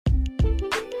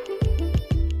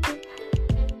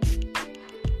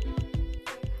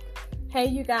Hey,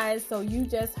 you guys, so you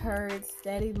just heard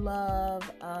Steady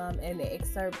Love and the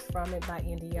excerpts from it by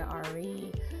India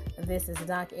R.E. This is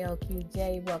Doc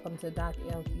LQJ. Welcome to Doc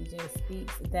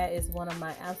LQJSpeaks. That is one of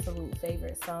my absolute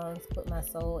favorite songs. Put my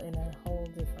soul in a whole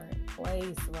different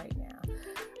place right now.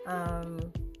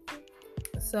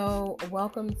 So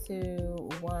welcome to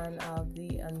one of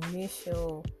the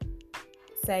initial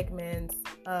segments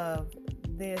of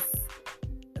this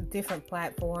different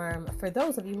platform. For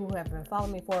those of you who have been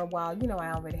following me for a while, you know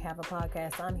I already have a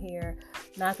podcast on here,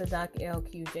 not the Doc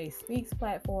LQJSpeaks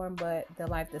platform, but the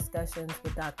Life Discussions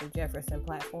with Dr. Jefferson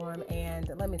platform.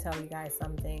 And let me tell you guys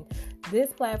something.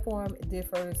 This platform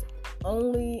differs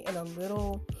only in a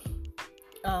little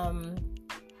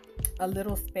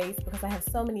space because I have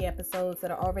so many episodes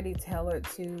that are already tailored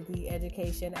to the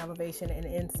education, elevation, and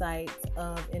insights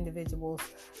of individuals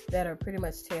that are pretty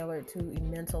much tailored to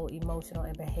mental, emotional,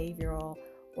 and behavioral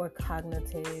or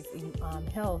cognitive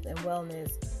health and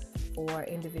wellness for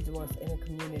individuals in the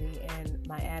community. And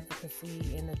my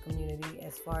advocacy in the community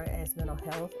as far as mental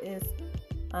health is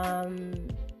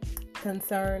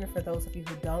concerned. For those of you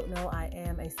who don't know, I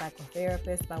am a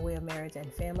psychotherapist by way of marriage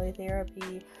and family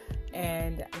therapy.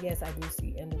 And yes, I do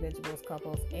see individuals,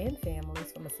 couples, and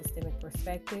families from a systemic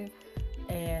perspective.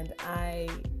 And I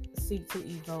seek to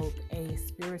evoke a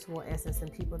spiritual essence in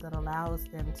people that allows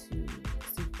them to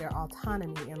seek their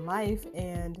autonomy in life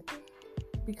and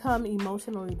become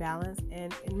emotionally balanced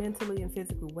and mentally and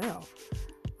physically well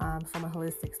from a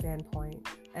holistic standpoint.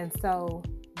 And so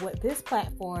what this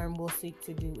platform will seek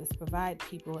to do is provide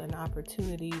people an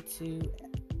opportunity to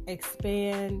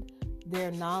expand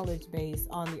their knowledge base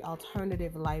on the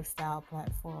alternative lifestyle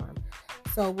platform.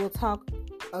 So we'll talk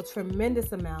a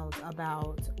tremendous amount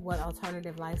about what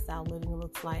alternative lifestyle living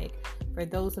looks like. For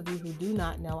those of you who do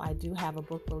not know, I do have a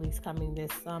book release coming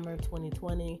this summer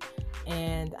 2020,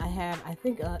 and I have, I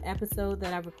think, an episode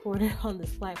that I recorded on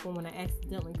this platform when I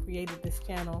accidentally created this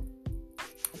channel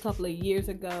a couple of years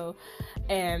ago,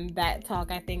 and that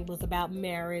talk I think was about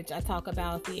marriage. I talk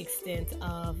about the extent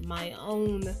of my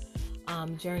own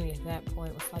journey at that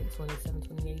point. It was like 27,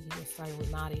 28 years, starting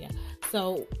with Nadia.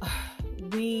 So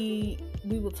we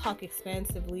will talk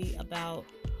expansively about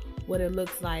what it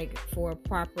looks like for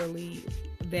properly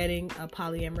vetting a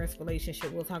polyamorous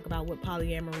relationship. We'll talk about what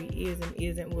polyamory is and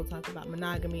isn't. We'll talk about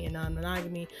monogamy and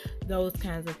non-monogamy, those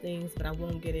kinds of things, but I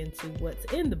won't get into what's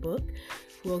in the book.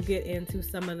 We'll get into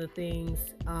some of the things,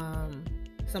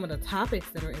 some of the topics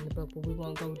that are in the book, but we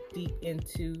won't go deep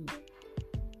into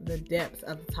the depths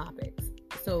of the topics.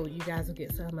 So you guys will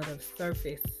get some of the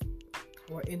surface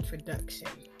or introduction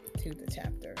to the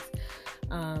chapters.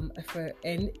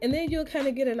 And then you'll kind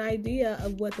of get an idea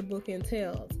of what the book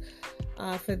entails.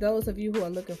 For those of you who are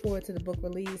looking forward to the book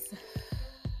release,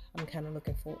 I'm kind of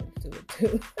looking forward to it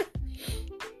too.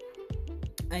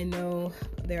 I know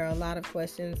there are a lot of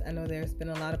questions. I know there's been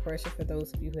a lot of pressure for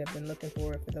those of you who have been looking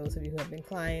forward, for those of you who have been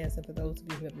clients, and for those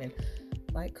of you who have been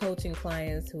like coaching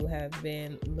clients who have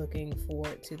been looking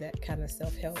forward to that kind of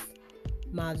self-help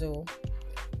module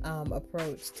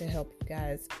approach to help you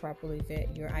guys properly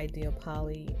vet your ideal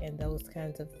poly and those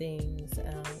kinds of things.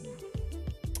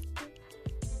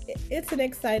 It's an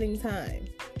exciting time.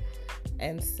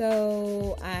 And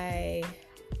so I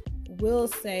will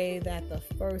say that the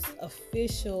first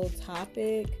official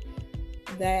topic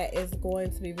that is going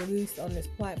to be released on this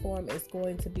platform is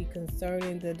going to be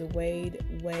concerning the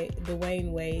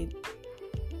Dwayne Wade,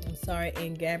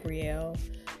 and Gabrielle,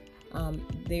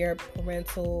 their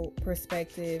parental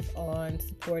perspective on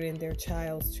supporting their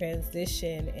child's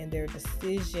transition and their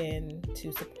decision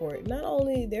to support, not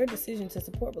only their decision to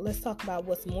support, but let's talk about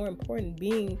what's more important,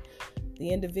 being the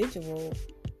individual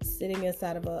sitting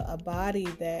inside of a body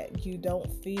that you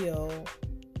don't feel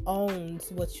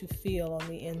owns what you feel on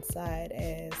the inside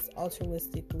as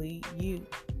altruistically you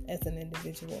as an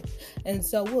individual. And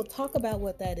so we'll talk about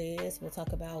what that is. We'll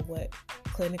talk about what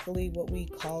clinically, what we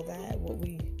call that, what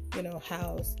we,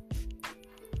 house.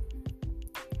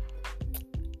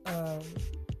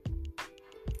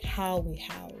 How we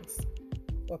house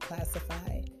or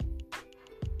classify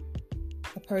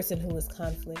a person who is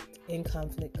in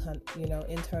conflict,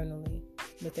 internally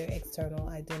with their external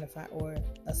identifier or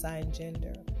assigned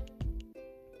gender.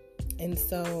 And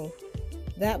so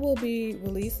that will be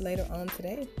released later on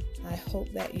today. I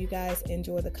hope that you guys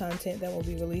enjoy the content that will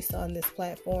be released on this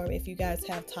platform. If you guys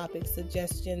have topic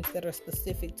suggestions that are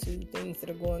specific to things that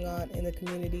are going on in the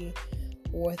community,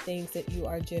 or things that you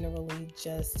are generally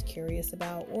just curious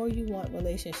about, or you want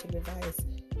relationship advice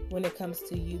when it comes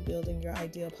to you building your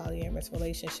ideal polyamorous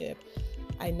relationship,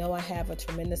 I know I have a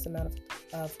tremendous amount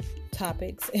of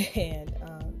topics and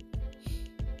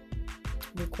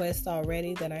requests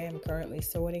already that I am currently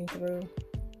sorting through,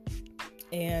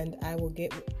 and I will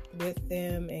get with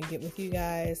them and get with you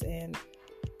guys, and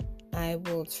I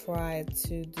will try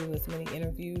to do as many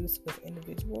interviews with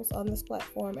individuals on this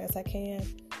platform as I can,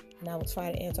 and I will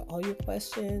try to answer all your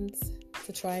questions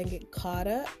to try and get caught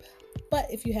up.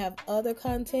 But if you have other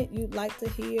content you'd like to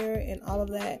hear and all of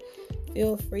that,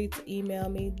 feel free to email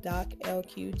me,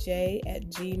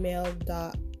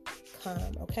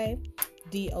 doclqj@gmail.com, okay?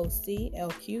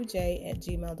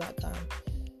 doclqj@gmail.com.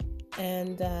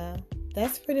 And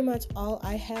that's pretty much all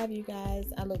I have, you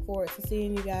guys. I look forward to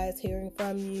seeing you guys, hearing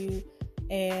from you,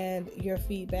 and your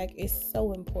feedback is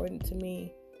so important to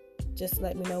me. Just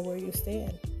let me know where you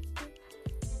stand.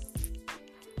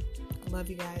 I love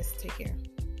you guys. Take care.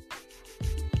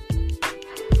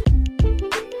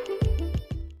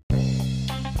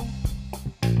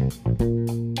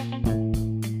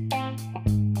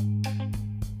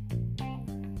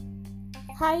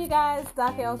 Hi you guys,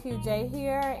 Doc LQJ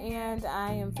here, and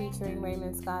I am featuring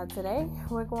Raymond Scott today.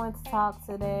 We're going to talk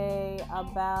today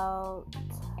about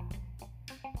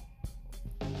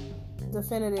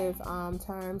definitive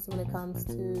terms when it comes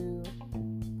to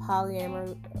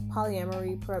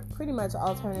polyamory, pretty much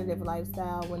alternative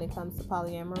lifestyle when it comes to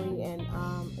polyamory and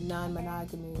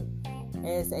non-monogamy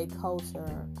as a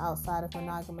culture outside of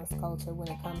monogamous culture when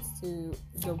it comes to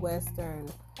the Western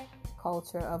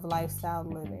culture of lifestyle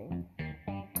living.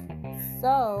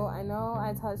 So, I know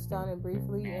I touched on it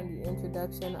briefly in the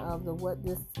introduction of what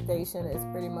this station is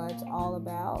pretty much all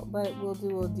about, but we'll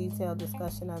do a detailed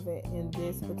discussion of it in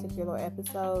this particular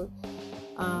episode.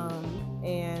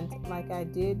 And like I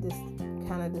did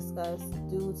kind of discuss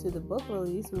due to the book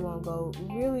release, we won't go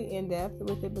really in depth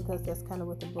with it because that's kind of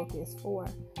what the book is for,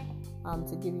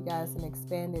 to give you guys an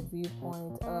expanded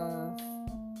viewpoint of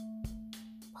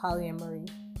polyamory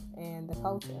and the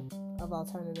culture of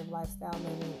alternative lifestyle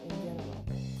living in general.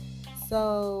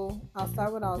 So I'll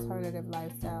start with alternative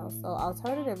lifestyle. So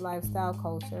alternative lifestyle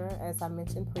culture, as I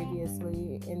mentioned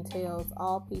previously, entails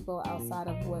all people outside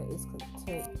of what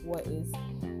is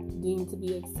deemed to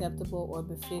be acceptable or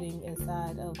befitting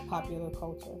inside of popular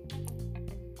culture.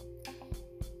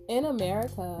 In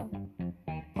America,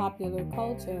 popular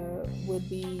culture would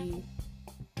be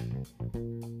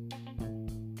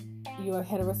your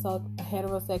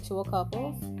heterosexual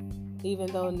couples, even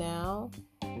though now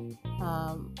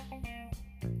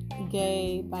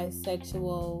gay,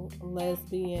 bisexual,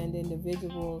 lesbian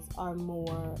individuals are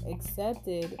more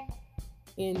accepted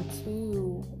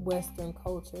into Western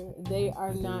culture. They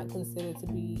are not considered to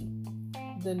be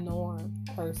the norm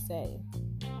per se.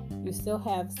 You still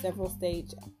have several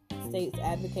states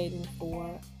advocating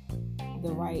for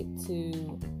the right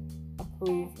to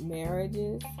approve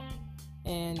marriages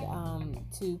and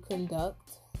to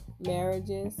conduct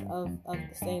marriages of the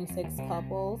same-sex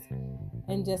couples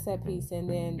and just at peace. And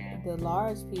then the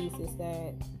large piece is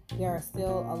that there are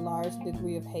still a large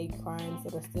degree of hate crimes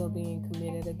that are still being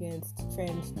committed against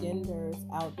transgenders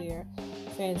out there.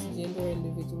 Transgender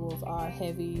individuals are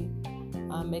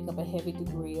make up a heavy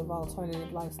degree of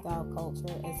alternative lifestyle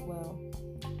culture as well.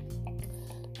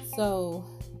 So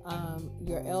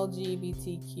your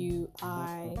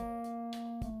LGBTQI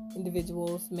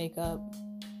individuals make up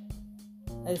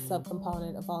a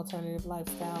subcomponent of alternative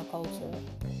lifestyle culture.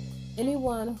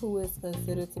 Anyone who is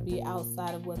considered to be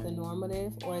outside of what the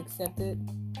normative or accepted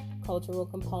cultural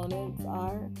components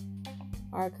are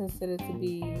considered to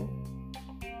be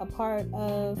a part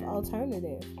of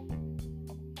alternative.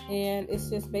 And it's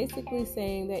just basically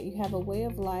saying that you have a way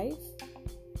of life,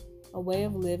 a way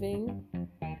of living,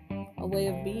 a way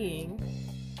of being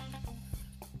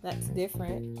that's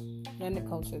different than the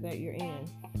culture that you're in.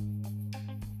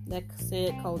 That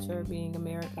said culture being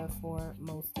America for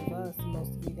most of us,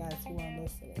 most of you guys who are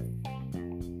listening.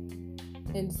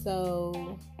 And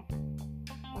so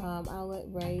I'll let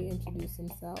Ray introduce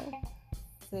himself.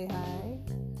 Say hi.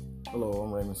 Hello,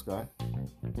 I'm Raymond Scott.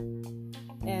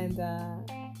 And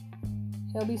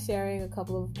he'll be sharing a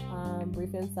couple of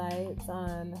brief insights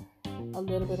on a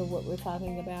little bit of what we're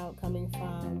talking about coming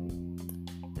from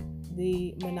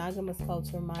the monogamous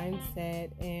culture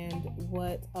mindset and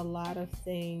what a lot of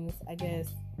things, I guess,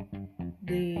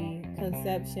 the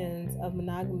conceptions of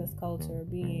monogamous culture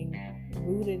being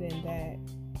rooted in that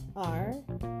are.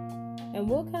 And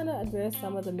we'll kind of address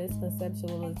some of the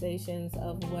misconceptualizations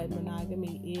of what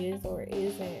monogamy is or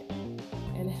isn't,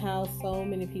 and how so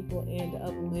many people end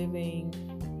up living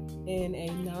in a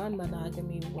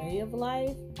non-monogamy way of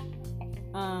life,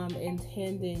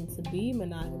 intending to be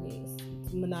monogamous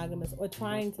or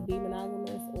trying to be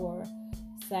monogamous or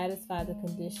satisfy the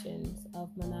conditions of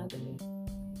monogamy.